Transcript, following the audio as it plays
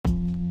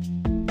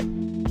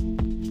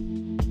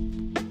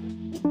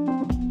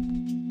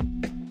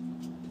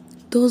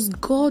Does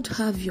God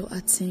have your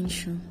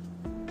attention?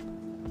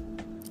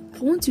 I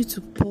want you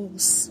to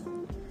pause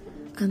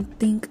and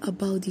think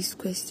about this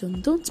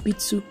question. Don't be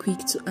too quick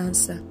to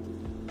answer.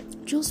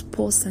 Just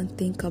pause and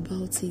think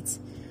about it.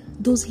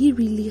 Does He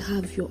really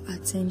have your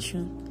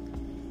attention?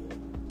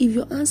 If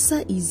your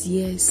answer is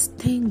yes,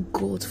 thank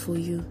God for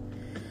you.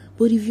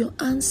 But if your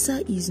answer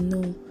is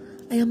no,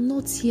 I am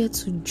not here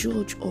to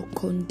judge or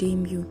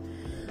condemn you.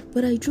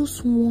 But I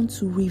just want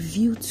to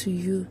reveal to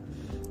you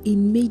a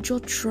major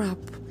trap,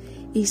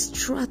 a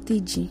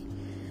strategy,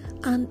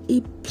 and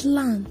a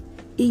plan,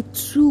 a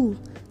tool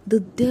the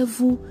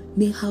devil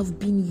may have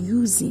been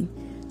using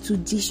to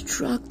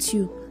distract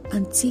you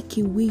and take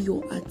away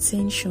your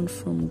attention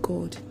from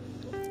God.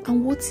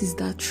 And what is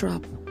that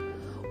trap?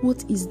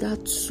 What is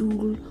that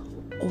tool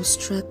or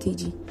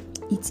strategy?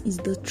 It is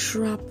the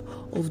trap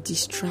of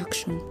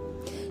distraction.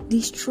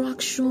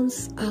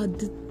 Distractions are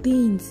the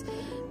things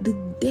the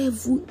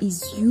devil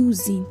is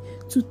using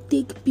to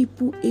take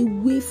people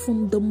away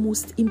from the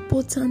most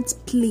important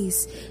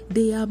place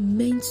they are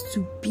meant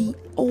to be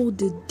all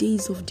the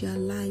days of their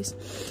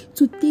lives,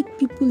 to take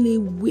people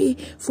away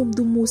from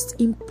the most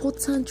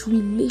important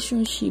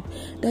relationship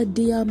that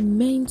they are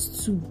meant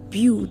to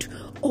build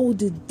all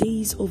the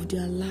days of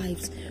their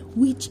lives,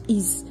 which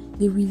is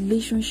the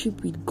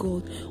relationship with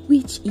God,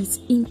 which is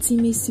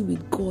intimacy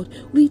with God,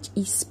 which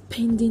is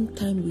spending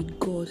time with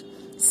God.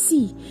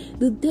 See,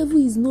 the devil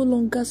is no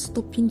longer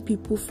stopping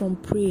people from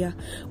prayer,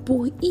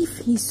 but if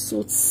he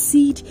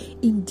succeeds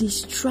in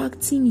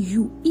distracting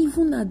you,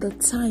 even at the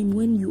time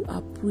when you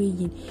are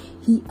praying,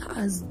 he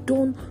has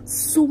done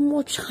so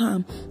much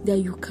harm that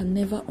you can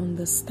never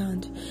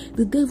understand.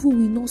 The devil will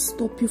not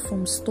stop you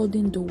from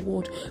studying the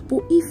word,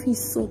 but if he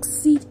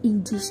succeeds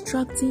in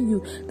distracting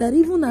you, that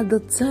even at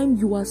the time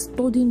you are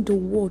studying the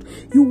word,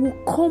 you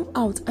will come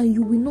out and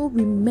you will not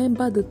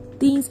remember the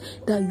things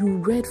that you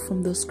read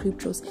from the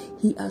scriptures.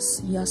 He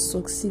has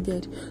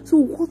succeeded. So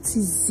what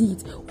is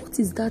it? What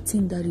is that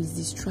thing that is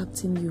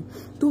distracting you?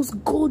 Does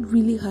God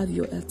really have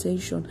your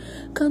attention?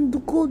 Can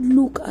God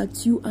look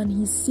at you and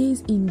he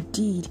says,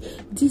 indeed,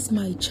 this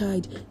my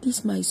child,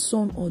 this my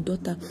son or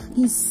daughter,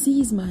 he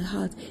sees my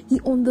heart, he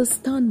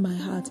understands my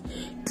heart.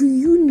 Do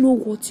you know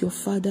what your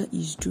Father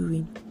is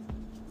doing?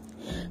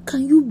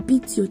 Can you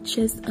beat your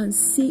chest and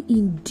say,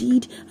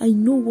 indeed, I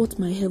know what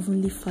my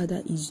Heavenly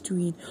Father is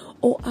doing?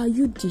 Or are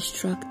you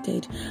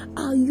distracted?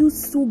 Are you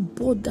so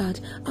bothered?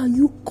 Are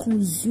you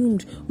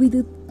consumed with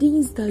the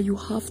things that you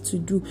have to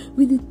do,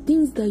 with the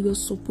things that you're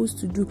supposed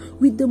to do,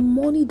 with the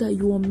money that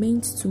you are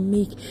meant to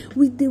make,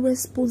 with the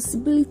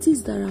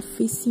responsibilities that are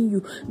facing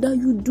you, that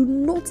you do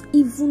not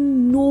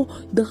even know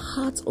the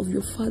heart of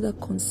your Father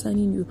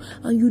concerning you,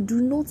 and you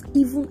do not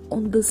even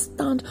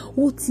understand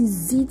what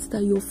is it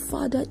that your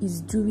Father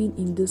is doing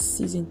in this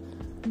season?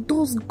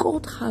 Does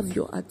God have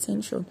your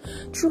attention?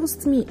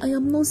 Trust me, I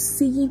am not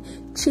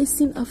saying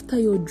chasing after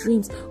your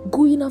dreams,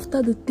 going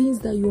after the things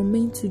that you're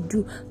meant to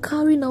do,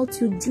 carrying out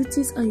your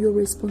duties and your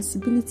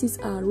responsibilities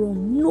are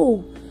wrong.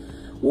 No.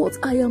 What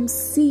I am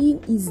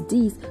saying is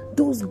this: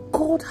 does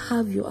God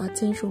have your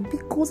attention?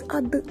 Because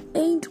at the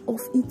end of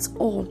it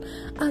all,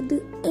 at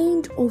the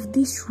end of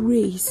this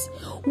race,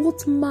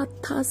 what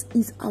matters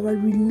is our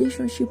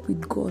relationship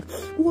with God.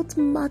 What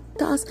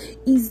matters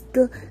is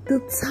the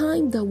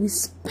time that we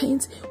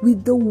spent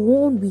with the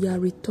one we are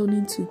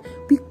returning to.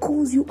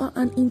 Because you are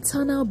an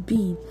eternal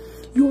being.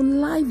 Your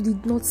life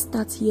did not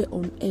start here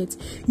on earth.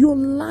 Your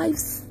life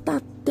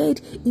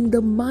started in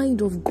the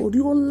mind of God.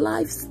 Your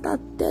life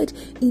started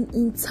in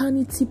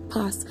eternity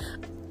past.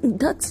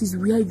 That is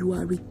where you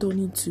are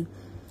returning to.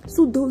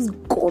 So does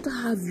God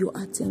have your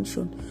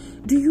attention?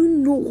 Do you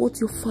know what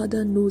your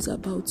Father knows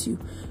about you?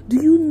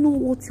 Do you know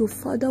what your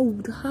Father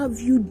would have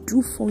you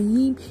do for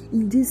him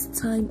in this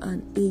time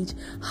and age?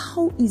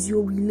 How is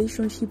your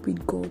relationship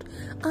with God?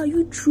 Are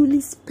you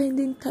truly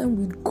spending time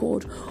with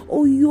God?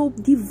 Or your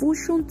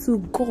devotion to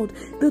God,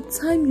 the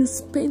time you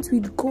spent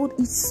with God,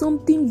 is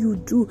something you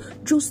do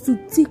just to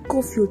tick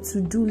off your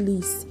to-do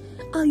list?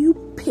 Are you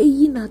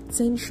paying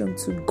attention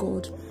to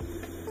God?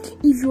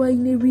 If you are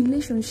in a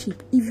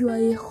relationship, if you are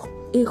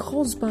a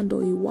husband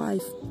or a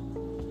wife,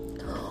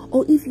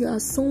 or if you are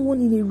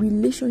someone in a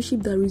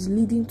relationship that is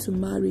leading to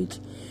marriage,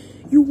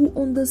 you will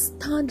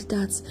understand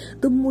that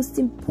the most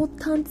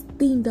important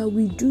thing that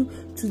we do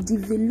to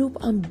develop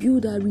and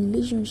build our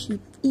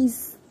relationship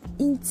is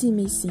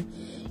intimacy.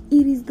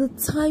 It is the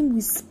time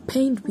we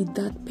spend with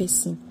that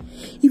person.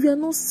 If you are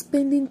not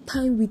spending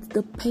time with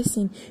the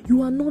person,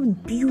 you are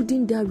not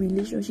building that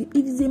relationship.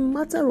 It is a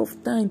matter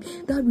of time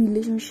that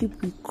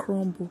relationship will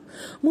crumble.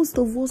 Most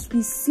of us,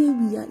 we say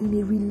we are in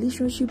a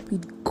relationship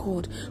with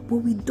God, but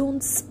we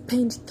don't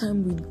spend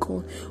time with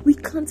God. We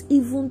can't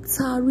even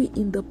tarry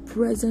in the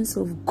presence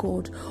of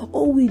God.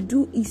 All we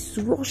do is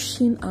rush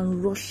in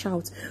and rush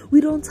out.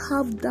 We don't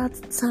have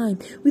that time.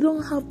 We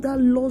don't have that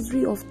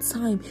luxury of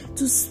time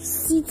to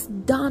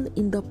sit down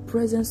in the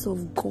presence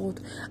of God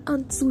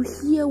and to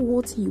hear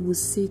what he will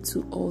say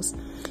to us.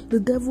 The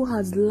devil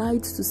has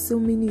lied to so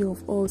many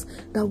of us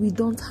that we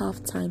don't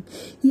have time.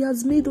 He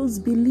has made us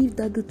believe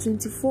that the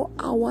 24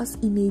 hours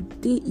in a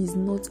day is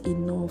not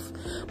enough.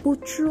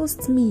 But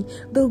trust me,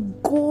 the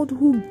God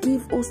who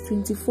gave us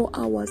 24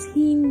 hours,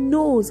 he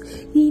knows,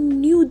 he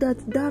knew that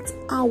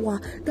hour,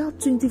 that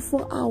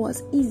 24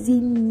 hours is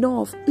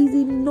enough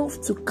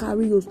to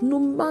carry us, no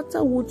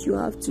matter what you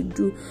have to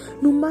do,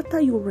 no matter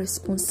your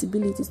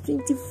responsibilities.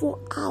 24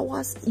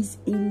 hours is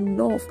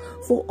enough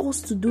for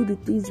us to do the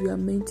things we are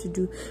meant to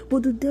do.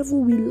 But the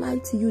devil will lie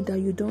to you that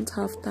you don't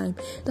have time,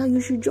 that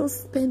you should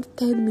just spend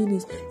 10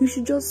 minutes, you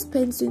should just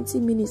spend 20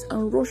 minutes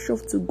and rush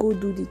off to go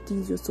do the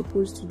things you're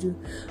supposed to do.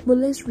 But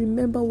let's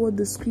remember what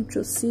the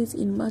scripture says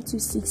in Matthew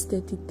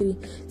 6:33.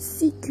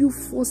 Seek you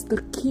first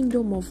the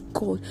kingdom of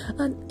God,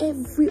 and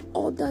every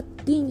other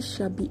thing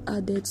shall be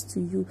added to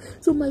you.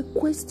 So my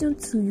question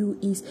to you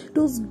is,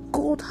 does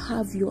God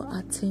have your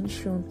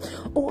attention?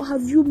 Or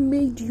have you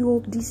made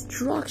your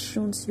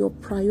distractions your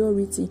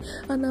priority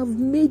and have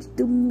made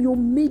your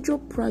major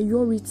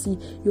priority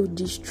your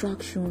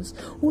distractions?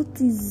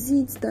 What is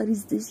it that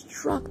is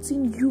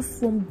distracting you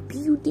from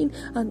building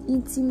an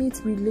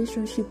intimate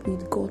relationship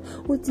with God?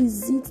 What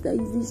is it that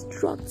is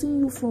distracting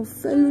you from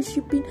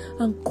fellowshipping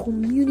and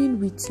communing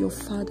with your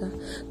Father?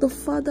 The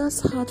Father's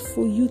heart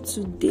for you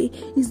today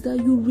is that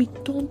you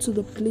return to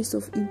the place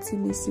of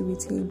intimacy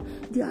with Him.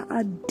 There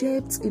are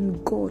depths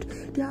in God,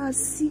 there are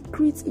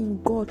secrets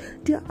in God,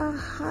 there are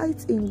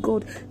heights in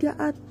God, there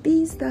are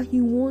things that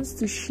He wants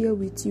to share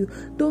with you.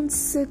 Don't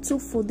settle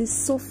for the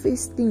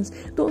surface things.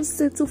 Don't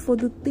settle for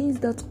the things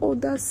that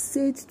others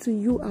said to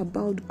you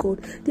about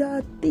God. There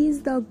are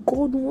things that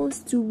God wants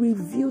to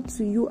reveal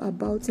to you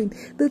about Him,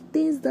 the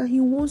things that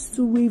He wants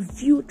to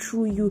reveal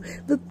through you,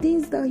 the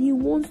things that He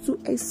wants to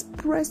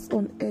express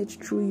on earth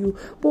through you.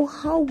 But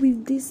how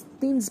will these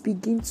things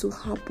begin to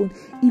happen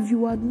if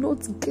you are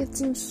not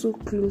getting so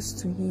close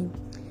to Him?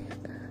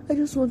 I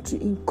just want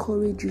to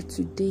encourage you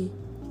today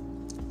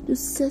to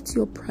set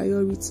your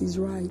priorities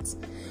right,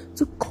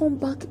 to come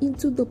back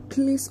into the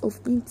place of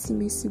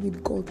intimacy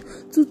with God,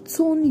 to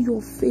turn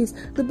your face.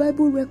 The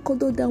Bible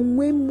recorded that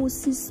when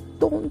Moses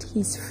turned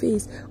his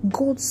face,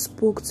 God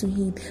spoke to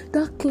him.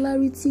 That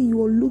clarity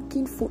you are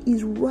looking for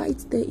is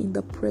right there in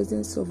the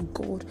presence of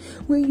God.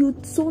 When you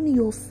turn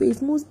your face,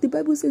 the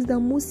Bible says that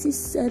Moses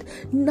said,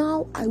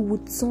 "Now I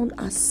would turn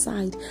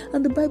aside."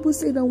 And the Bible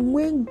said that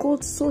when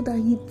God saw that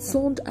he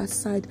turned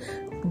aside,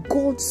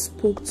 God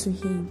spoke to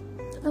him.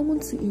 I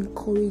want to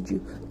encourage you,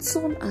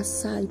 turn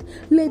aside,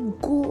 let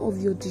go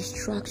of your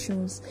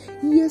distractions.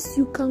 Yes,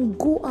 you can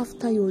go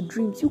after your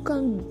dreams, you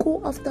can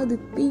go after the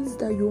things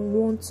that you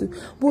want to,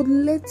 but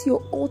let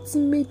your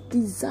ultimate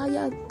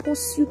desire,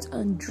 pursuit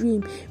and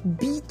dream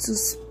be to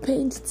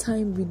spend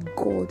time with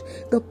God,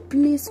 the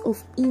place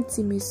of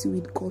intimacy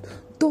with God.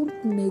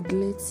 Don't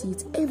neglect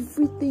it.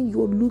 Everything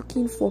you're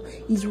looking for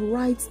is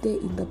right there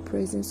in the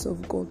presence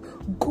of God.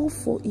 Go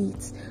for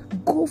it.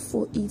 Go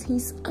for it.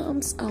 His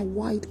arms are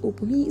wide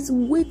open. He is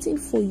waiting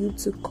for you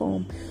to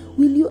come.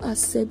 Will you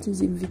accept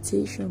His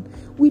invitation?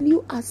 Will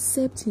you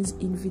accept His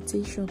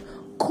invitation?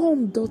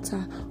 Come,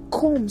 daughter.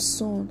 Come,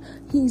 son.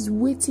 He is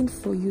waiting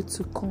for you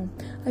to come.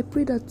 I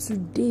pray that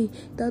today,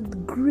 that the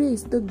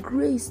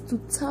grace to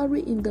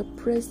tarry in the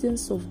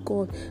presence of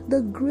God,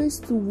 the grace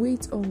to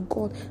wait on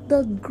God,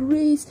 the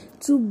grace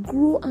to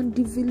grow and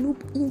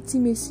develop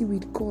intimacy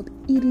with God,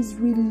 it is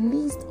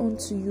released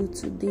unto you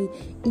today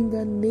in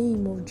the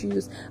name of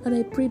Jesus. And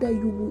I pray that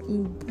you will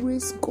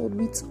embrace God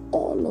with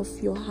all of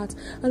your heart.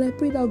 And I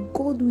pray that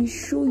God will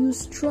show you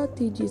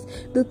strategies,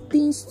 the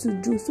things to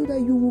do, so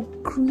that you will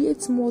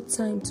create more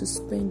time to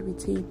spend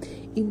with Him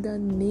in the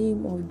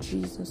name of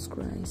Jesus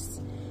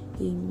Christ.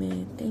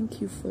 Amen.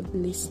 Thank you for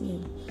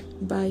listening.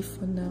 Bye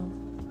for now.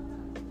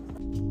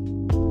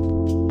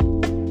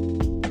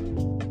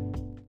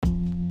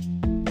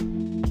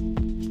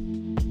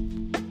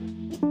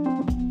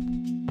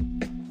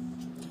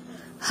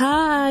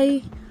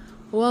 Hi,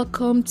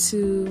 welcome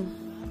to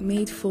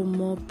Made for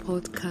More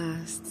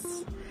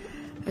podcasts.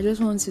 I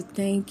just want to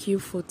thank you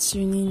for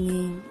tuning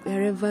in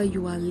wherever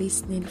you are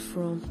listening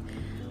from.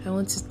 I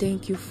want to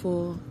thank you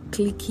for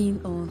clicking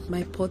on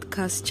my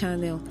podcast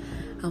channel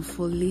and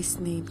for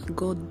listening.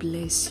 God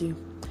bless you.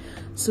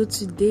 So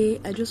today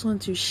I just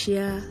want to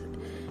share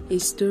a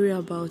story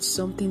about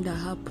something that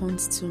happened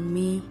to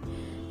me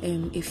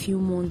a few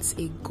months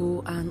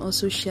ago, and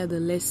also share the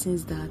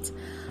lessons that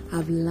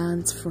I've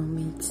learned from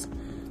it.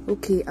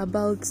 Okay,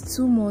 about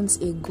 2 months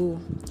ago,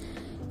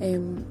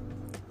 an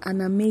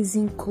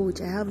amazing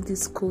coach. I have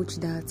this coach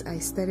that I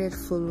started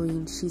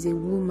following. She's a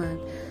woman.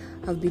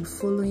 I've been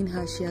following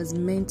her. She has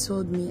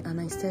mentored me, and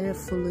I started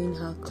following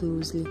her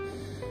closely.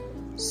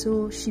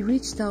 So she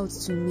reached out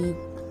to me,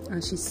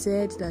 and she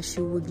said that she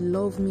would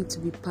love me to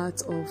be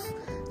part of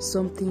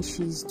something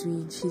she's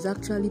doing. She's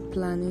actually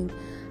planning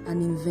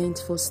an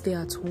event for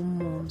stay-at-home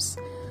moms.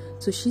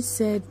 So she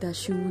said that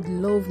she would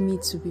love me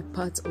to be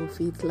part of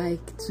it,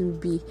 like to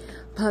be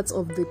part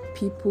of the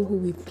people who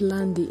will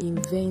plan the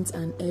event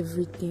and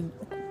everything.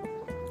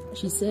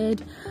 She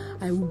said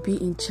I will be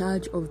in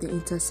charge of the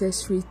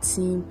intercessory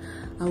team,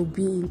 I will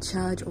be in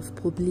charge of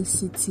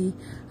publicity,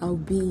 I will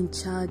be in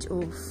charge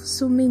of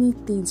so many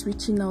things,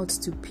 reaching out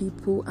to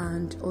people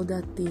and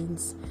other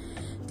things.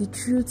 The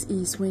truth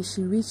is, when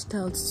she reached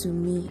out to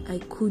me, I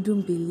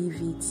couldn't believe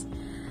it.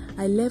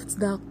 I left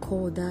that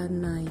call that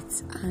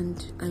night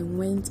and I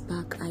went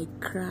back. I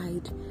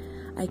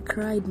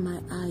cried my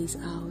eyes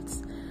out,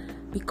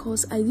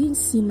 because I didn't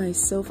see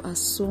myself as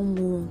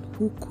someone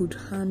who could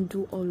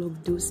handle all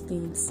of those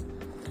things.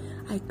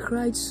 I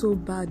cried so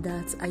bad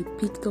that I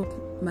picked up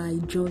my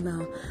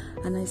journal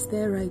and I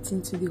started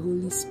writing to the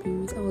Holy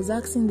Spirit. I was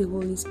asking the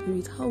Holy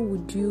Spirit, how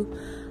would you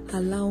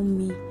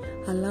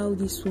allow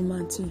this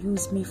woman to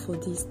use me for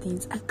these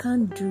things? I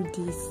can't do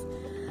this.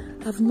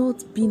 I've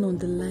not been on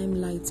the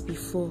limelight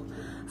before.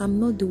 I'm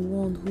not the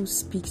one who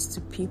speaks to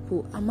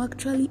people. I'm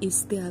actually a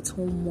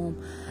stay-at-home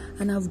mom,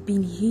 and I've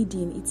been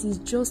hidden. It is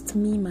just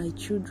me, my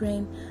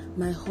children,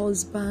 my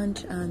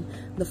husband, and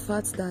the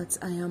fact that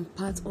I am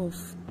part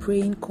of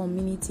praying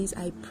communities.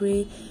 I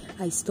pray,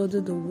 I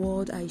study the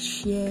word, I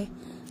share,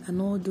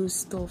 and all those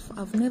stuff.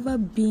 I've never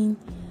been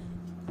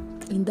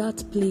in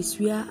that place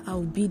where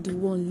I'll be the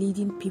one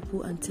leading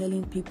people and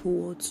telling people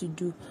what to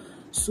do.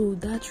 So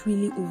that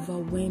really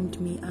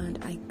overwhelmed me,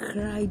 and I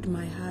cried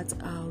my heart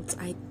out.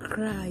 I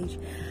cried,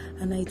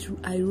 and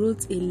I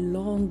wrote a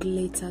long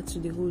letter to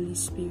the Holy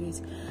Spirit.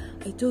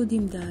 I told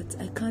him that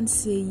I can't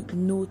say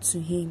no to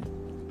him,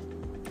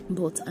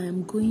 but I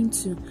am going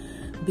to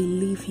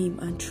believe him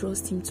and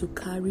trust him to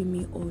carry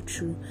me all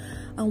through.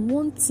 And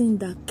one thing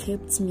that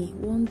kept me,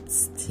 one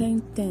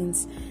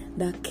sentence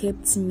that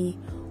kept me,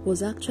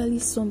 was actually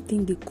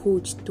something the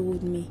coach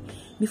told me.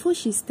 Before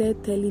she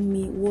started telling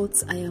me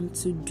what I am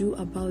to do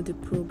about the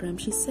program,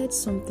 she said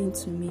something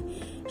to me.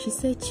 She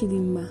said,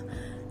 Chidinma,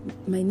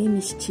 my name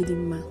is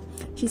Chidinma.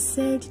 She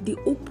said, the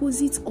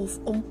opposite of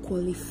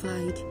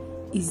unqualified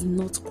is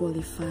not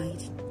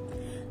qualified.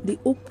 The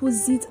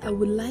opposite, I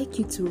would like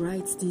you to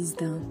write this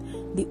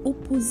down. The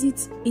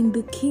opposite in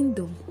the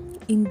kingdom,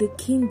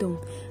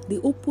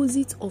 the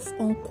opposite of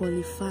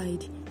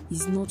unqualified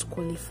is not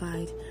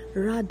qualified.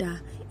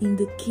 Rather, in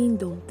the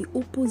kingdom, the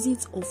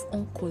opposite of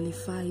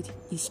unqualified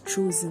is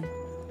chosen.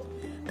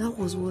 That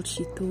was what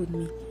she told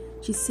me.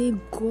 She said,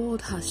 God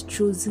has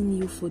chosen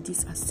you for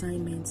this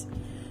assignment.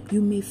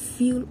 You may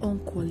feel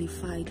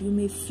unqualified. You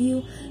may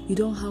feel you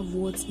don't have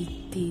what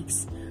it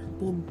takes,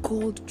 but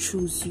God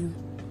chose you.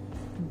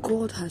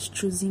 God has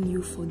chosen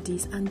you for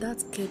this, and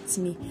that kept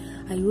me.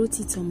 I wrote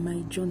it on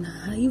my journal.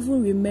 I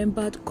even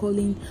remembered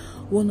calling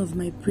one of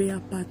my prayer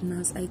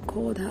partners. I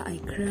called her. I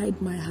cried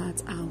my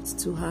heart out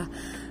to her.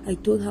 I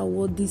told her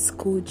what this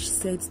coach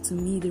said to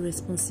me, the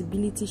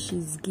responsibility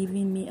she's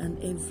giving me and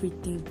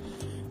everything.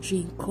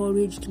 She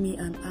encouraged me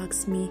and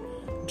asked me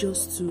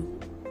just to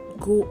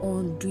go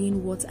on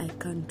doing what I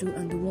can do,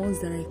 and the ones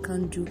that I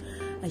can't do,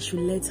 I should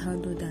let her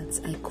know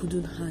that I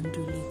couldn't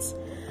handle it.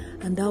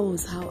 And that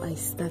was how I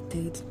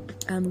started.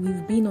 And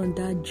we've been on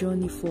that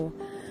journey for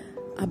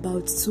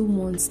about 2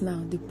 months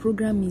now. The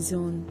program is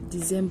on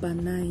December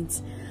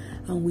 9th,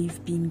 and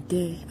we've been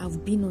there.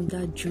 I've been on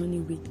that journey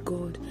with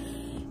God.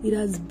 It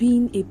has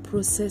been a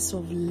process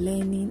of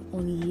learning,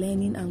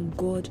 unlearning, and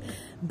God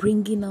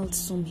bringing out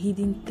some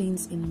hidden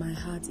things in my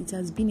heart. It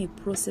has been a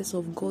process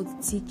of God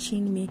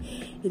teaching me.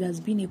 It has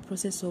been a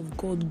process of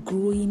God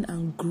growing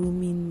and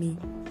grooming me.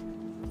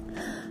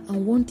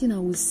 And one thing I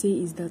will say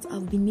is that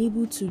I've been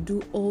able to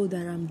do all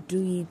that I'm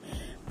doing,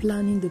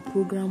 planning the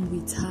program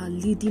with her,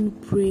 leading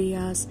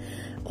prayers,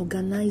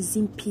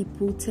 organizing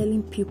people,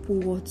 telling people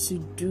what to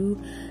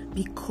do,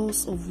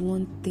 because of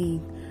one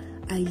thing.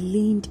 I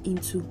leaned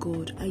into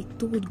God. I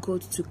told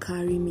God to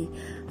carry me.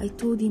 I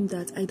told him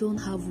that I don't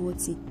have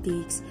what it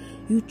takes.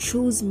 You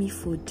chose me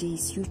for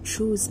this. You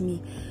chose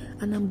me.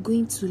 And I'm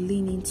going to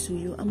lean into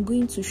you. I'm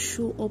going to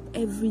show up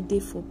every day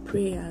for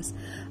prayers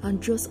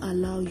and just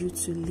allow you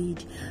to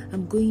lead.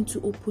 I'm going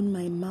to open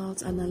my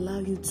mouth and allow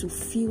you to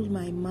fill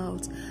my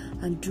mouth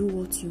and do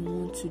what you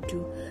want to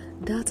do.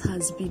 That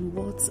has been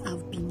what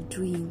I've been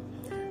doing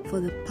for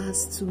the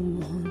past 2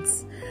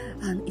 months,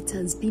 and it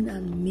has been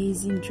an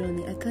amazing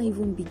journey. I can't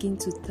even begin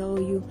to tell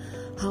you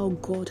how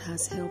God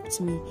has helped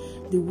me,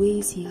 the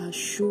ways he has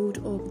showed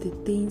up, the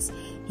things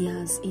he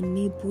has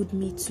enabled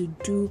me to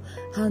do,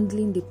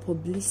 handling the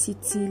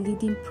publicity,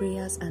 leading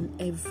prayers, and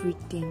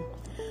everything.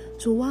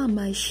 So why am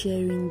I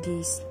sharing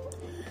this?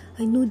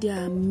 I know there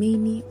are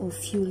many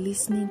of you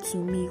listening to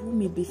me who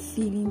may be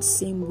feeling the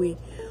same way,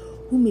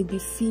 who may be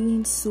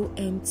feeling so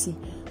empty,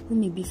 who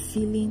may be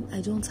feeling,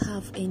 I don't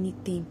have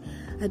anything.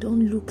 I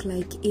don't look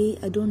like A,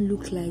 I don't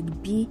look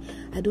like B,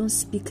 I don't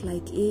speak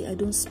like A, I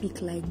don't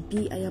speak like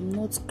B, I am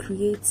not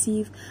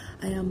creative,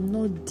 I am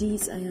not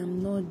this, I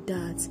am not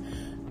that.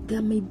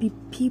 There may be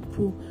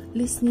people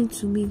listening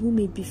to me who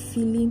may be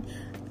feeling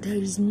there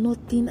is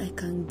nothing I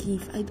can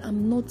give.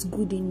 I'm not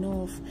good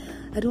enough.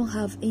 I don't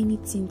have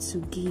anything to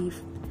give.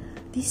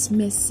 This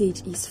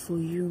message is for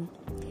you.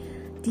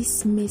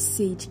 This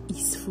message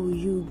is for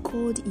you.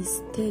 God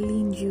is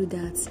telling you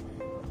that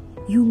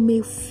You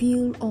may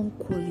feel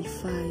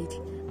unqualified,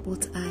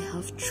 but I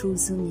have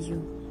chosen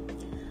you.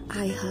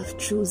 I have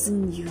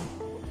chosen you.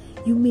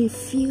 You may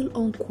feel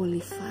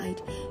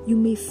unqualified. You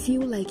may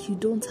feel like you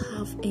don't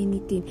have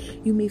anything.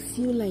 You may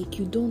feel like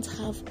you don't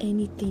have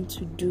anything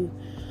to do.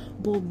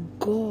 But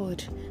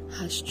God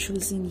has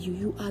chosen you.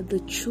 You are the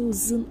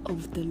chosen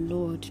of the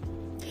Lord.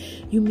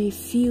 You may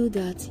feel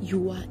that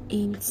you are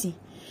empty.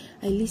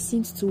 I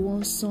listened to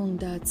one song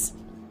that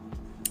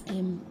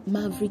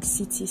Maverick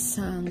City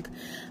sang,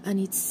 and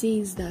it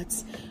says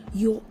that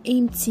your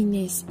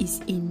emptiness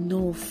is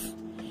enough.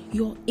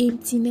 Your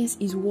emptiness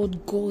is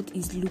what God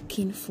is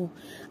looking for,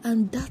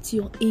 and that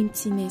your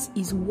emptiness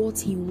is what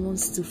He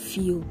wants to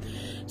fill.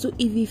 So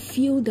if you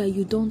feel that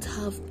you don't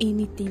have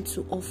anything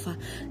to offer,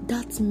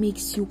 that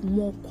makes you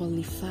more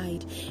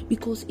qualified,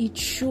 because it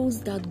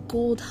shows that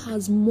God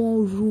has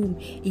more room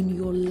in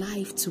your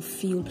life to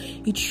fill.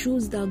 It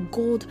shows that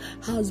God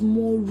has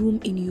more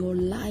room in your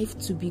life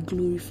to be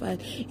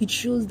glorified. It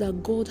shows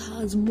that God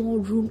has more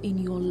room in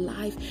your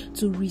life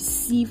to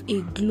receive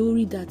a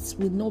glory that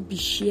will not be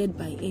shared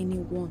by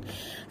anyone.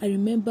 I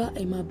remember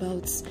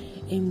about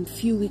a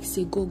few weeks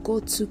ago,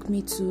 God took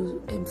me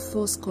to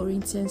 1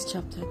 Corinthians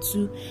chapter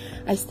 2.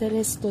 I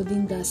started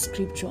studying that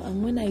scripture,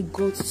 and when I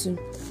got to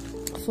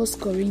 1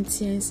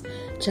 Corinthians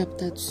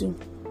chapter 2,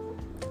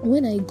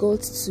 when I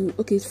got to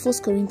 1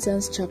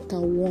 Corinthians chapter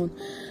 1,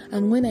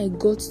 and when I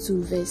got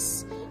to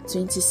verse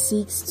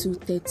 26 to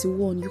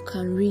 31, you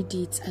can read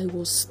it. I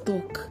was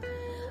stuck.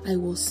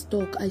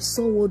 I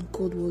saw what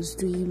God was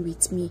doing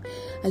with me.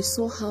 I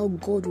saw how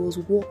God was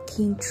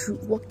walking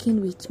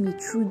with me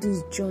through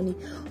this journey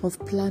of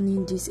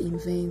planning this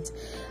event.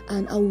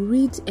 And I'll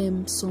read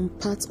some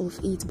parts of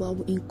it, but I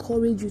will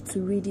encourage you to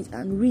read it,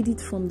 and read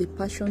it from the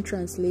Passion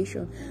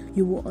Translation.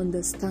 You will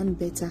understand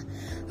better.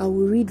 I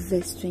will read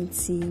verse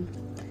 20.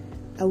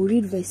 I will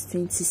read verse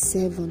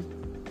 27.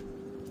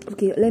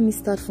 Okay, let me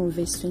start from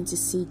verse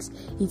 26.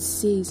 It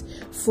says,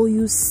 "For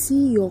you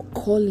see your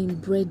calling,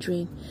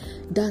 brethren,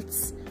 that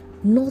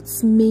not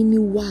many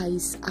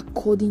wise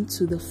according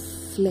to the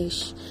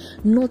flesh,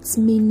 not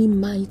many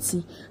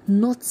mighty,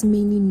 not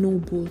many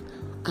noble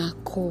are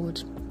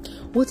called."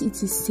 What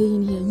it is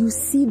saying here, you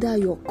see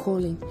that your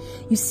calling,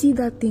 you see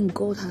that thing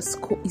God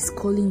is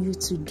calling you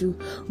to do.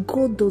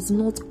 God does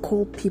not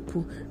call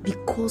people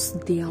because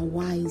they are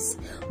wise.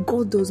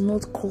 God does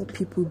not call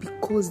people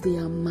because they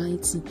are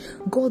mighty.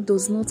 God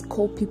does not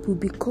call people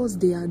because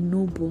they are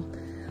noble.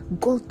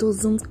 God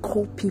doesn't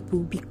call people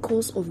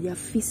because of their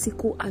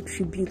physical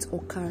attributes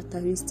or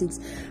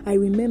characteristics. I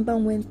remember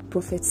when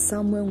Prophet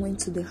Samuel went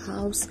to the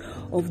house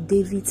of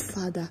David's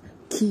father,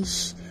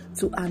 Kish,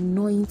 to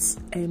anoint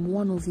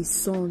one of his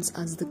sons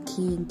as the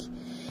king.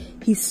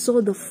 He saw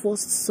the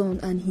first son,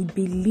 and he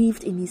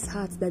believed in his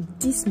heart that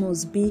this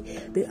must be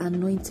the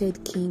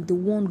anointed king, the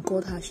one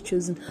God has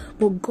chosen.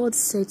 But God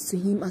said to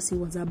him as he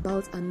was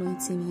about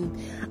anointing him,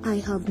 "I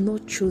have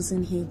not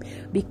chosen him,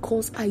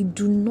 because I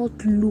do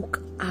not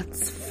look at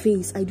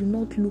face, I do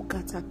not look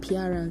at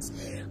appearance."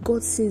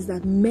 God says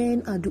that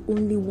men are the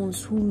only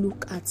ones who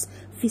look at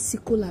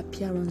physical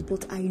appearance,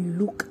 but I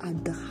look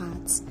at the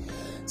heart.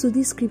 So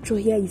this scripture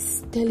here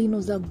is telling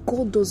us that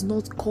God does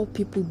not call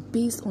people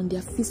based on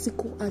their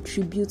physical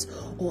attributes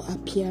or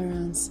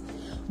appearance.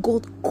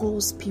 God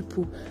calls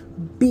people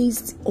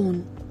based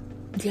on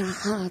their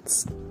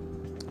hearts,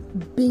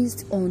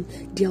 based on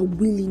their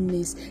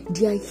willingness,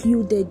 their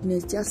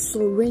yieldedness, their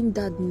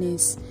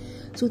surrenderedness.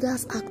 So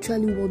that's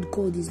actually what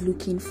God is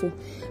looking for.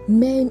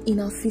 Men in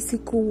our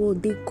physical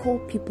world, they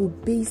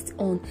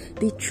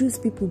choose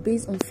people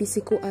based on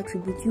physical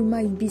attributes. You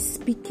might be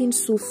speaking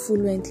so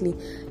fluently,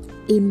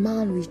 a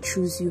man will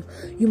choose you.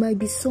 You might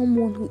be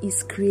someone who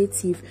is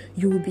creative,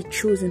 you will be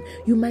chosen.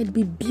 You might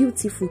be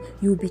beautiful,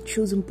 you will be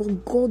chosen.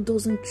 But God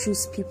doesn't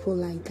choose people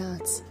like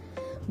that.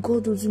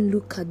 God doesn't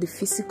look at the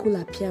physical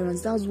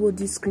appearance. That's what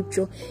this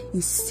scripture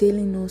is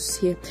telling us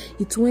here.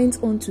 It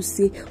went on to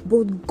say,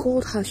 "But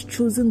God has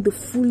chosen the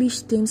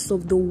foolish things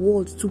of the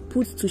world to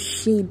put to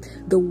shame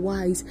the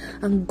wise,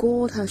 and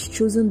God has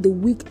chosen the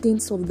weak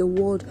things of the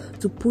world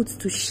to put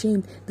to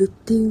shame the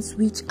things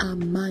which are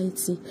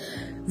mighty."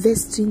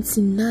 Verse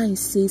 29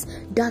 says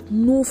that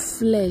no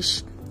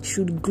flesh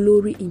should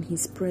glory in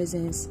his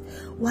presence.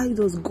 Why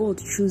does God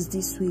choose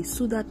this way?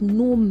 So that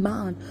no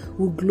man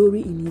will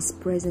glory in his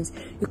presence.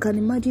 You can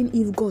imagine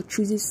if God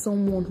chooses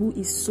someone who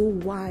is so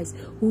wise,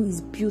 who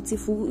is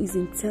beautiful, who is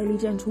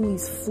intelligent, who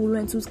is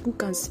fluent, who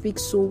can speak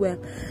so well.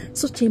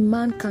 Such a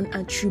man can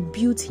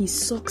attribute his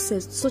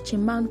success. Such a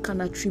man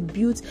can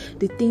attribute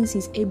the things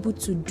he's able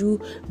to do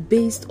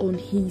based on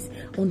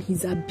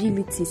his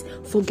abilities,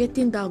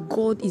 forgetting that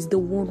God is the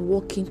one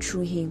walking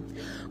through him.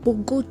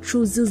 But God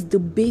chooses the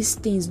base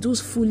things, those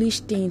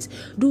foolish things,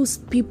 those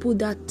people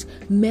that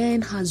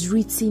man has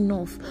written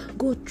off.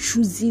 God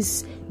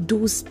chooses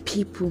those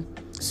people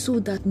so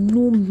that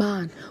no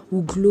man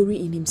will glory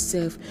in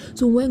himself.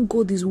 So when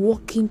God is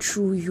walking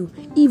through you,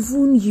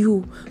 even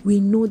you, we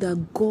know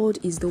that God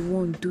is the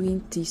one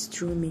doing this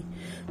through me.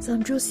 So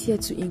I'm just here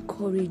to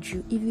encourage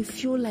you. If you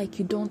feel like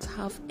you don't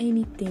have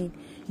anything,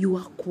 you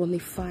are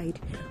qualified.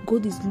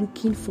 God is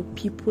looking for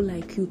people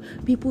like you,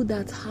 people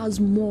that has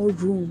more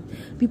room,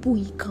 people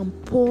he can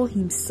pour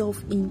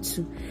himself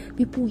into,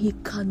 people he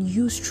can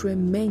use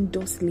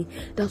tremendously,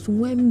 that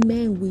when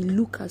men will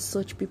look at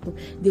such people,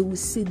 they will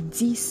say,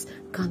 this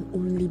can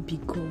only be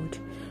God.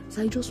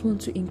 So I just want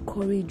to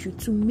encourage you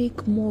to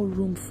make more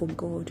room for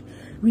God.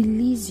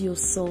 Release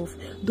yourself.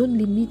 Don't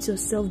limit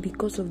yourself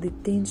because of the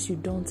things you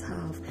don't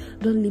have.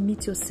 Don't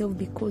limit yourself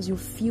because you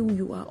feel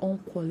you are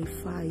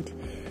unqualified.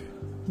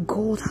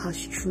 God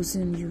has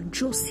chosen you.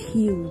 Just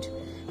yield.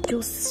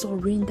 Just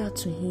surrender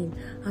to him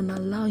and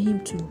allow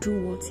him to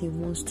do what he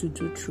wants to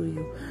do through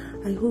you.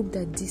 I hope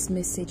that this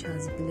message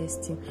has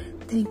blessed you.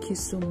 Thank you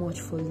so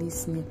much for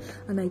listening.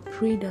 And I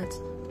pray that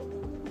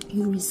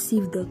you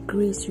receive the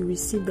grace, you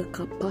receive the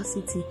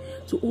capacity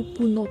to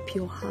open up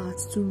your heart,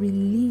 to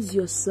release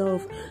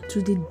yourself to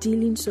the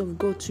dealings of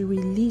God, to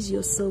release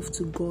yourself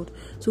to God,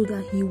 so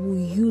that he will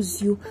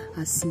use you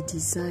as he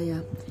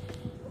desires.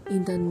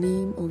 In the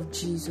name of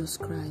Jesus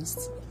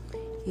Christ.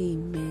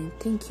 Amen.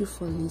 Thank you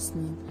for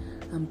listening,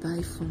 and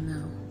bye for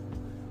now.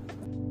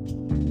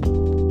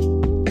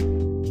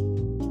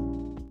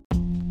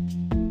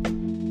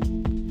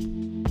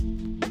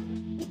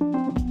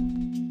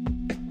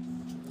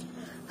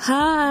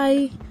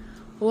 Hi,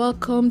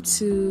 welcome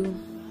to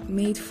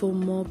Made for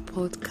More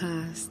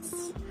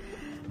podcasts.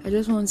 I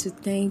just want to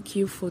thank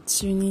you for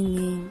tuning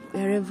in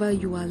wherever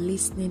you are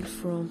listening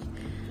from.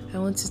 I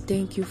want to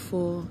thank you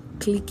for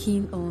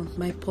clicking on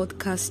my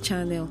podcast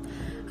channel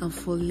and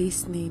for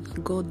listening.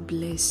 God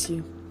bless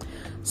you.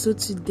 So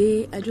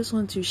today I just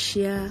want to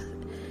share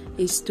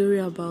a story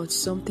about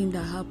something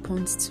that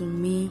happened to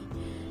me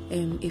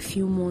a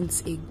few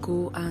months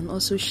ago, and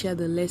also share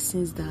the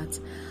lessons that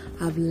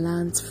I've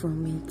learned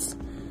from it.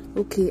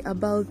 Okay,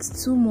 about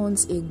 2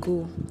 months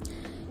ago,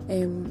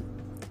 an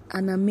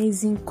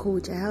amazing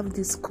coach. I have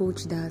this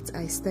coach that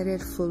I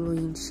started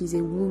following. She's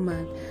a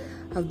woman.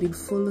 I've been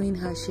following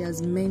her. She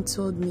has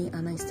mentored me,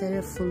 and I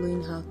started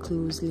following her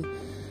closely.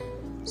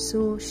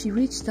 So she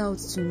reached out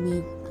to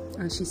me,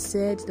 and she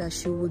said that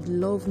she would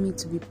love me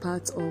to be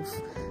part of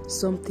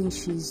something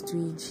she's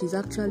doing. She's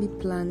actually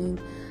planning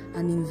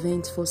an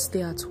event for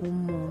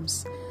stay-at-home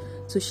moms.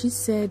 So she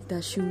said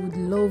that she would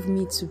love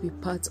me to be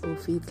part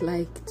of it,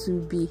 like to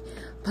be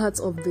part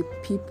of the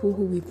people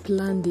who will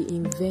plan the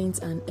event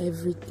and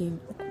everything.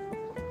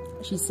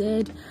 She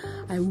said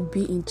I will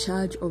be in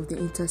charge of the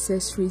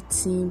intercessory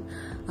team,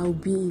 I will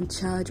be in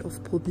charge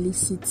of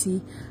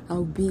publicity, I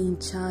will be in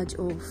charge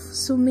of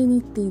so many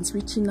things,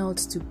 reaching out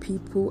to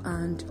people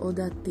and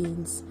other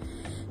things.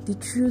 The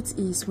truth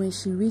is, when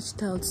she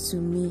reached out to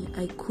me,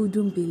 I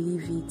couldn't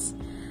believe it.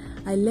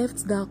 I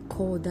left that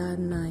call that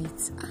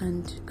night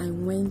and I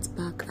went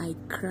back. I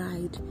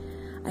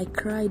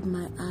cried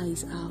my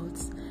eyes out,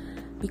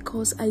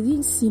 because I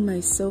didn't see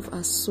myself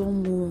as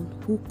someone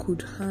who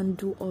could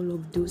handle all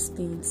of those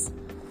things.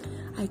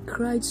 I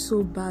cried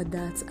so bad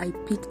that I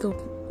picked up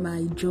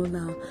my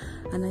journal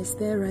and I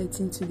started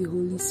writing to the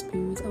Holy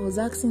Spirit. I was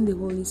asking the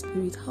Holy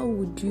Spirit, how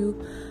would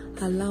you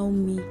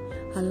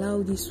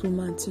allow this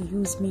woman to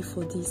use me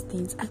for these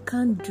things? I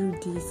can't do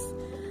this.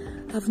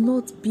 I've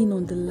not been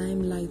on the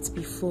limelight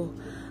before.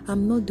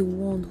 I'm not the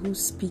one who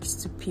speaks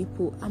to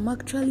people. I'm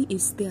actually a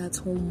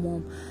stay-at-home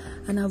mom,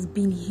 and I've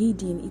been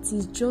hidden. It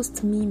is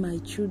just me, my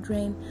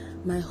children,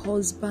 my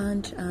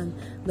husband, and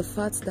the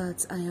fact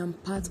that I am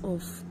part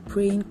of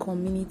praying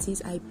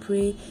communities. I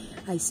pray,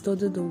 I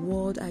study the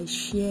word, I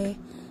share,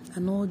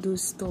 and all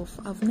those stuff.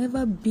 I've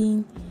never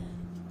been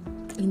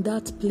in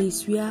that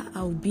place where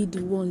I'll be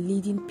the one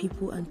leading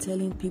people and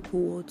telling people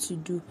what to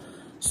do.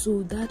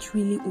 So that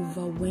really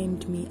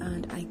overwhelmed me,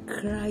 and I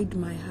cried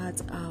my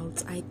heart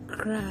out. I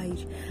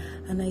cried,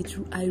 and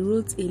I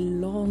wrote a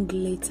long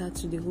letter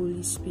to the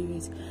Holy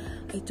Spirit.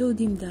 I told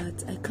him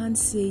that I can't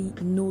say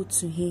no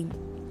to him,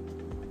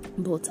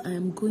 but I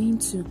am going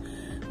to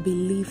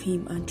believe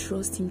him and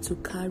trust him to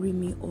carry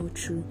me all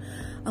through.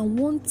 And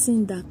one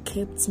thing that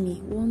kept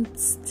me, one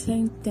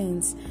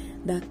sentence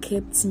that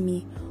kept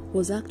me,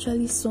 was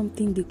actually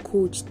something the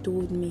coach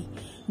told me.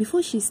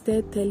 Before she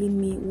started telling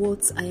me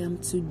what I am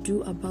to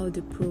do about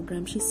the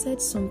program, she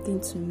said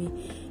something to me.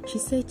 She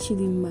said,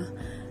 Chidinma,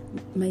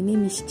 my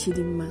name is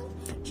Chidinma.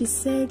 She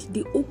said,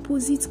 the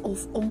opposite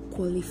of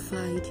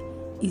unqualified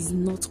is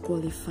not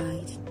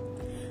qualified.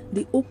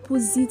 The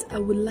opposite, I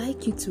would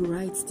like you to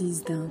write this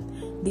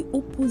down. The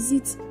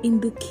opposite in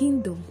the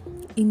kingdom,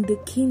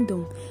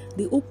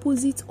 the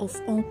opposite of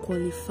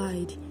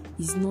unqualified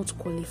is not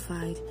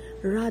qualified.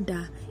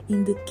 Rather,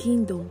 in the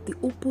kingdom, the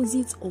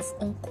opposite of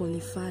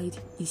unqualified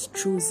is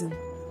chosen.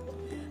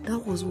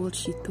 That was what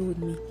she told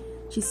me.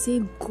 She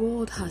said,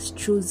 God has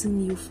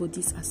chosen you for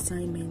this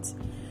assignment.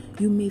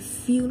 You may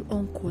feel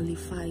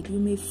unqualified. You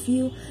may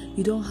feel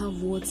you don't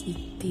have what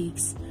it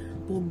takes,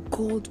 but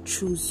God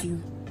chose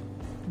you.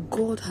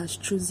 God has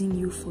chosen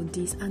you for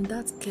this, and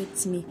that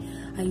kept me.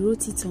 I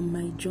wrote it on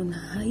my journal.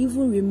 I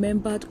even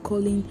remembered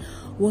calling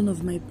one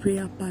of my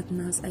prayer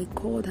partners. I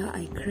called her,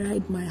 I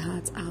cried my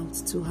heart out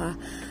to her.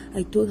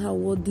 I told her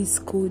what this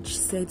coach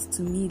said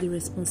to me, the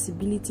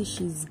responsibility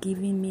she's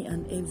giving me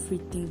and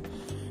everything.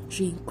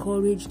 She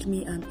encouraged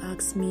me and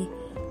asked me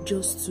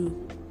just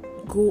to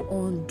go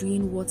on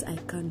doing what I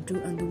can do,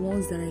 and the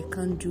ones that I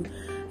can't do,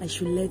 I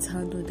should let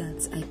her know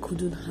that I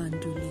couldn't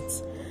handle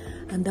it.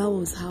 And that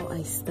was how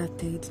I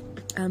started.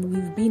 And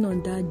we've been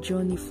on that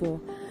journey for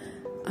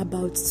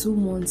about 2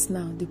 months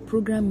now. The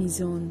program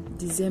is on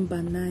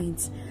December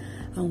 9th,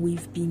 and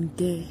we've been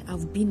there.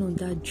 I've been on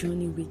that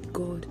journey with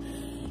God.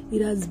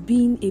 It has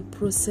been a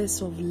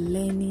process of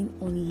learning,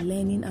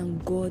 unlearning,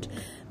 and God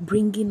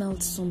bringing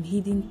out some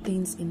hidden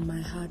things in my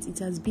heart. It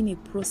has been a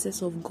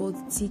process of God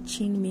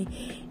teaching me.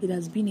 It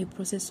has been a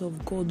process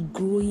of God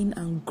growing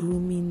and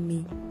grooming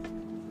me.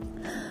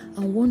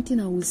 And one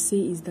thing I will say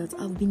is that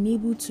I've been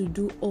able to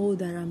do all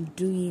that I'm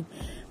doing,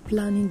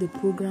 planning the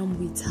program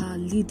with her,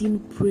 leading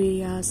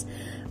prayers,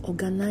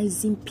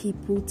 organizing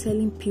people,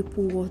 telling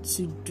people what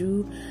to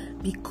do,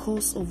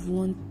 because of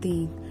one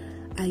thing.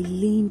 I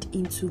leaned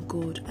into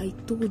God. I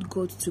told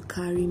God to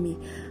carry me.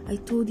 I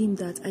told him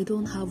that I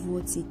don't have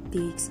what it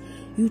takes.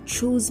 You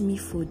chose me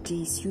for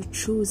this. You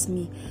chose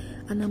me.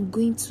 And I'm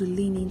going to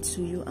lean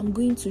into you. I'm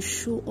going to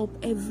show up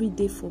every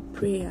day for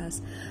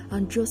prayers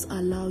and just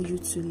allow you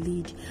to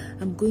lead.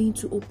 I'm going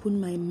to open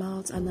my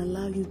mouth and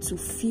allow you to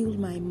fill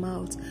my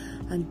mouth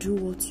and do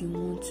what you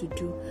want to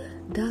do.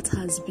 That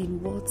has been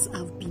what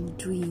I've been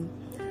doing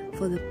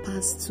for the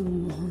past 2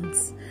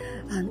 months,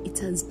 and it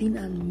has been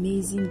an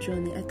amazing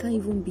journey. I can't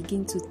even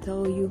begin to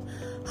tell you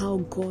how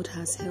God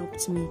has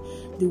helped me,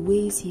 the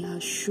ways he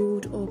has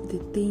showed up, the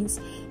things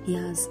he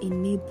has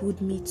enabled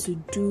me to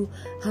do,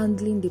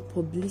 handling the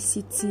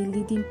publicity,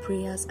 leading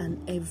prayers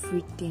and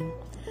everything.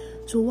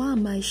 So why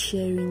am I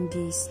sharing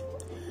this?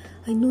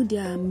 I know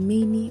there are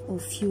many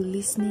of you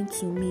listening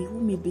to me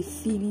who may be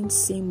feeling the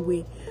same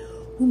way,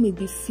 who may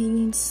be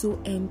feeling so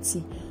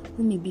empty,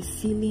 who may be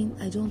feeling,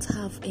 I don't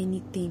have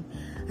anything.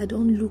 I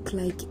don't look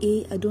like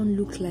A, I don't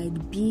look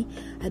like B,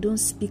 I don't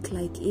speak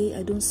like A,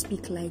 I don't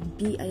speak like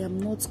B, I am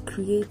not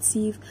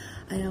creative,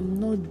 I am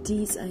not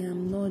this, I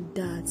am not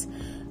that.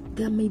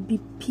 There may be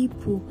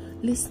people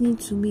listening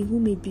to me who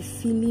may be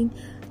feeling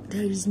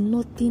there is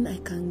nothing I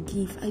can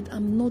give.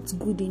 I'm not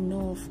good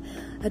enough.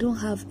 I don't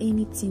have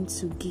anything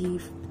to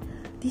give.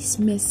 This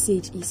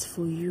message is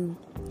for you.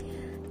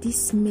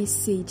 This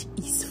message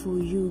is for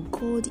you.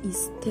 God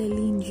is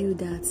telling you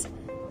that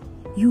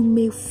you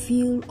may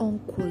feel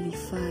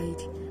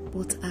unqualified,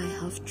 but I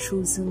have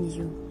chosen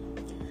you.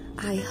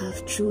 I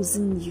have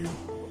chosen you.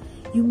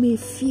 You may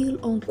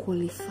feel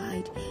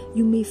unqualified.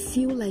 You may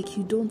feel like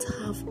you don't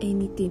have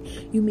anything.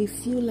 You may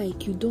feel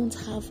like you don't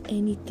have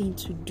anything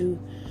to do.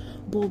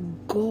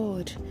 But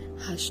God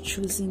has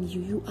chosen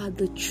you. You are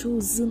the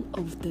chosen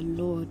of the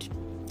Lord.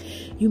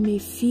 You may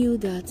feel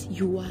that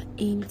you are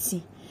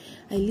empty.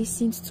 I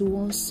listened to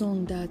one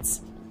song that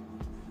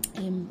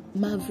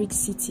Maverick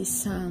City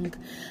sang,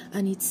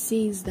 and it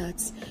says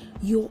that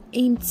your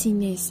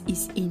emptiness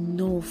is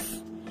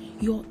enough.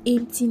 Your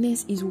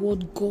emptiness is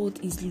what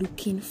God is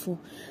looking for,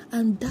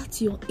 and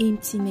that your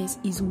emptiness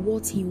is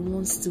what he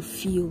wants to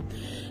feel.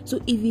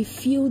 So if you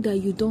feel that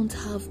you don't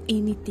have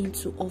anything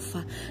to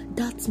offer,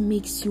 that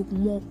makes you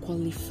more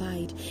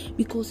qualified,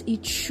 because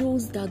it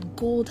shows that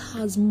God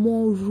has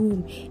more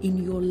room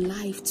in your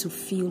life to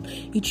fill.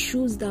 It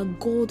shows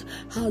that God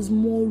has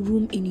more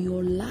room in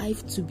your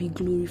life to be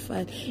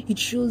glorified. It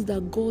shows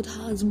that God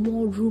has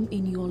more room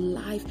in your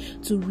life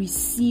to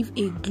receive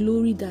a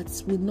glory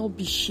that will not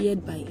be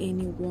shared by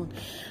anyone.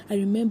 I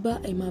remember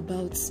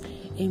about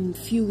a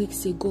few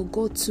weeks ago,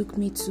 God took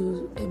me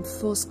to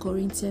 1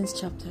 Corinthians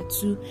chapter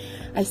 2.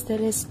 I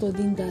started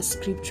studying that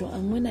scripture,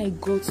 and when I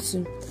got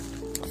to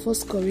 1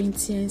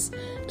 Corinthians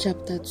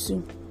chapter 2,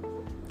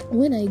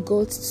 when I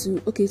got to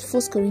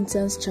 1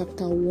 Corinthians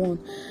chapter 1,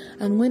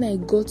 and when I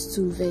got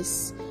to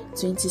verse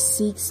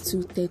 26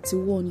 to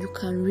 31, you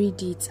can read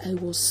it. I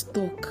was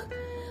stuck.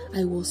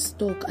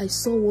 I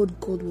saw what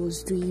God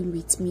was doing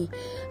with me.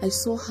 I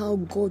saw how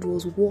God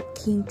was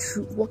walking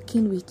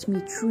with me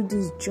through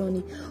this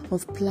journey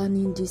of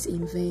planning this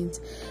event.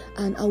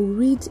 And I'll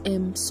read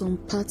some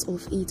parts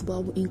of it, but I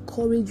will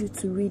encourage you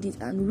to read it,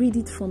 and read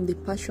it from the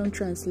Passion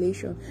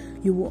Translation.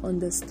 You will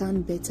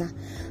understand better.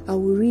 I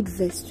will read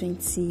verse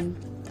 20.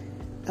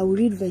 I will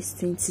read verse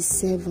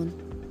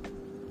 27.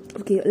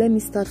 Okay, let me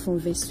start from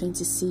verse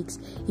 26.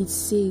 It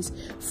says,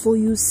 "For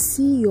you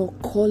see your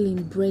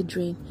calling,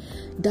 brethren,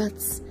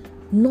 that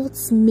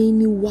not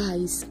many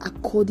wise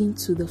according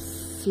to the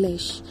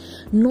flesh,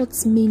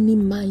 not many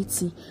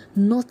mighty,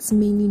 not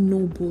many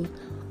noble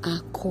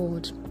are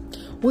called."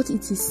 What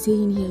it is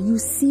saying here, you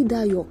see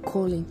that you're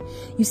calling.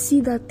 You see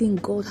that thing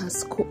God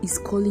is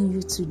calling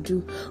you to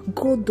do.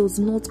 God does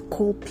not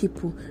call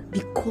people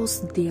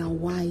because they are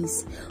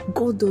wise.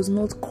 God does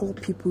not call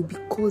people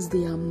because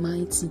they are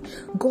mighty.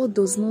 God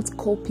does not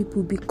call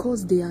people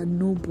because they are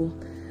noble.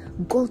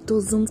 God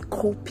doesn't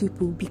call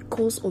people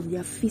because of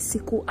their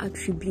physical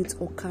attributes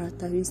or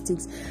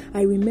characteristics.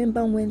 I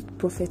remember when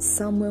Prophet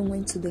Samuel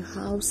went to the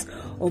house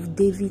of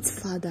David's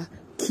father,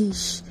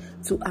 Kish,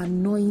 to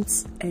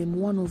anoint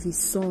one of his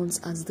sons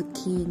as the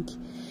king.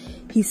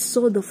 He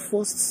saw the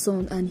first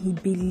son and he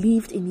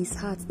believed in his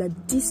heart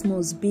that this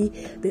must be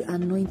the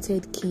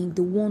anointed king,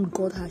 the one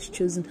God has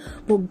chosen.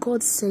 But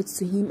God said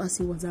to him as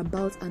he was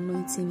about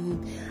anointing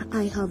him,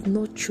 I have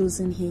not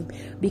chosen him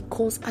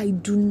because I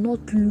do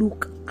not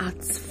look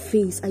at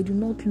face, I do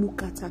not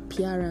look at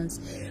appearance.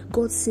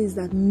 God says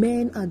that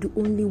men are the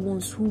only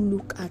ones who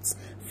look at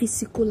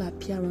physical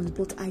appearance,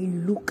 but I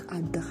look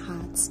at the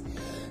heart.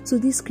 So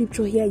this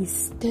scripture here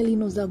is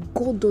telling us that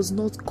God does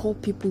not call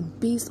people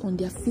based on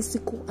their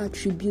physical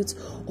attributes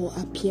or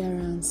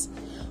appearance.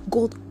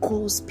 God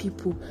calls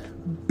people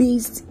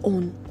based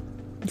on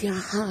their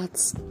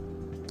hearts,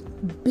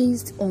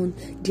 based on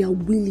their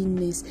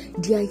willingness,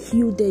 their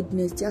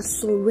yieldedness, their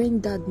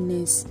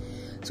surrenderedness.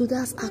 So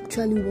that's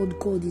actually what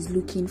God is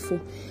looking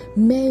for.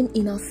 Men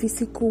in our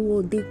physical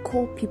world, they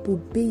call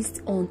people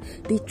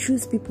they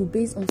choose people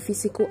based on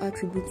physical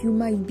attributes. You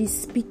might be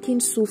speaking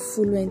so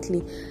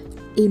fluently,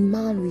 a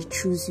man will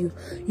choose you.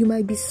 You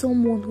might be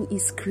someone who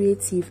is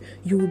creative,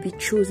 you will be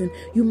chosen.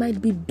 You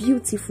might be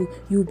beautiful,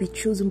 you will be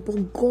chosen.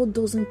 But God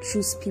doesn't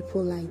choose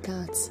people like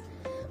that.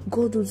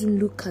 God doesn't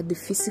look at the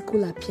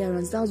physical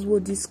appearance. That's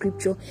what this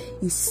scripture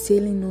is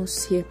telling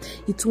us here.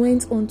 It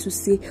went on to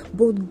say,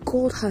 but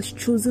God has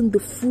chosen the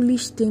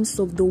foolish things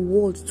of the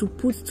world to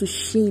put to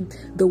shame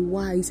the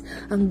wise,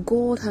 and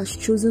God has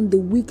chosen the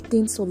weak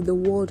things of the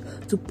world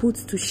to put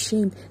to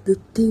shame the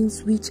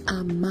things which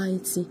are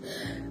mighty.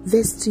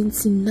 Verse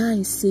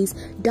 29 says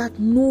that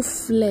no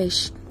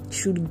flesh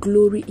should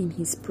glory in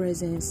his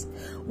presence.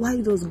 Why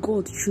does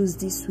God choose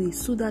this way?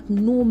 So that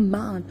no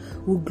man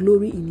will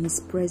glory in his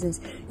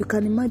presence. You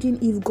can imagine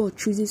if God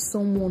chooses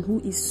someone who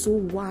is so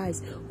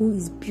wise, who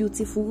is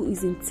beautiful, who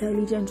is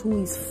intelligent,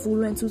 who is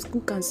fluent, who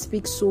can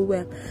speak so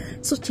well.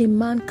 Such a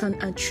man can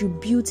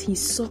attribute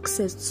his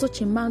success.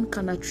 Such a man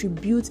can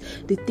attribute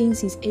the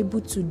things he's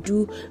able to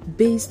do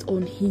based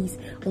on his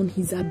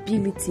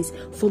abilities,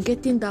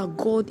 forgetting that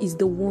God is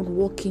the one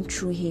walking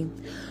through him.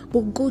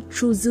 But God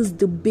chooses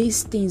the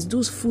base things,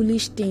 those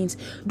foolish things,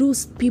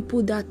 those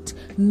people that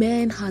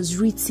man has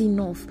written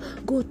off.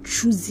 God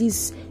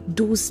chooses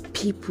those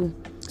people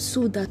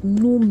so that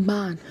no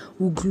man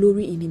will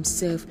glory in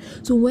himself.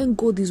 So when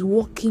God is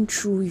walking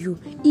through you,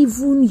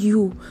 even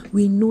you,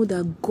 we know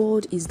that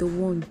God is the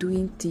one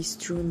doing this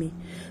through me.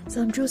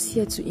 So I'm just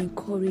here to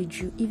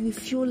encourage you. If you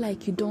feel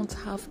like you don't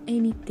have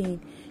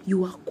anything,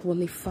 you are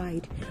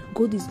qualified.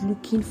 God is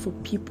looking for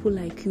people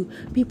like you,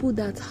 people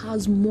that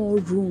has more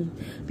room,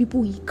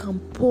 people he can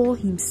pour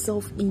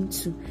himself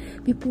into,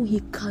 people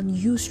he can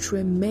use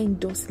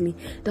tremendously,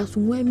 that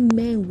when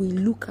men will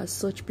look at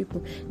such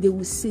people, they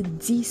will say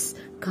this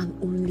can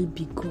only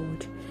be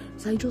God.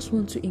 So I just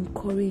want to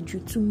encourage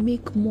you to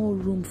make more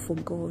room for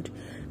God.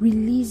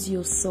 Release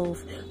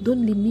yourself.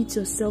 Don't limit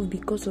yourself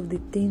because of the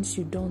things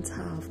you don't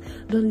have.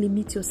 Don't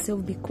limit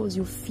yourself because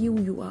you feel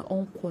you are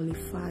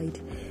unqualified.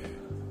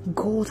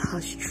 God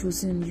has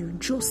chosen you.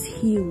 Just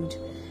yield.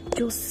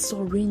 Just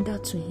surrender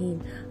to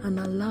him and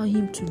allow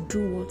him to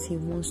do what he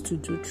wants to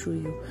do through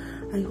you.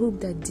 I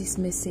hope that this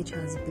message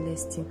has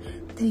blessed you.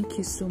 Thank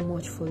you so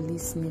much for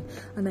listening.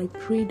 And I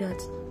pray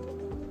that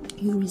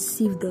you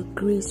receive the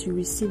grace, you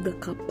receive the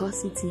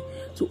capacity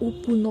to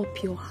open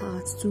up your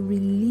heart, to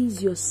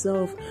release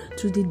yourself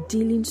to the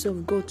dealings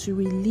of God, to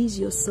release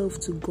yourself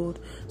to God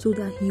so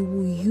that he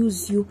will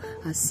use you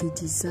as he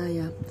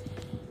desires.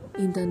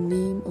 In the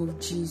name of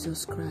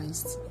Jesus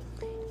Christ.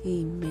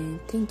 Amen.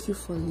 Thank you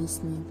for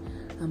listening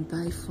and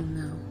bye for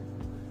now.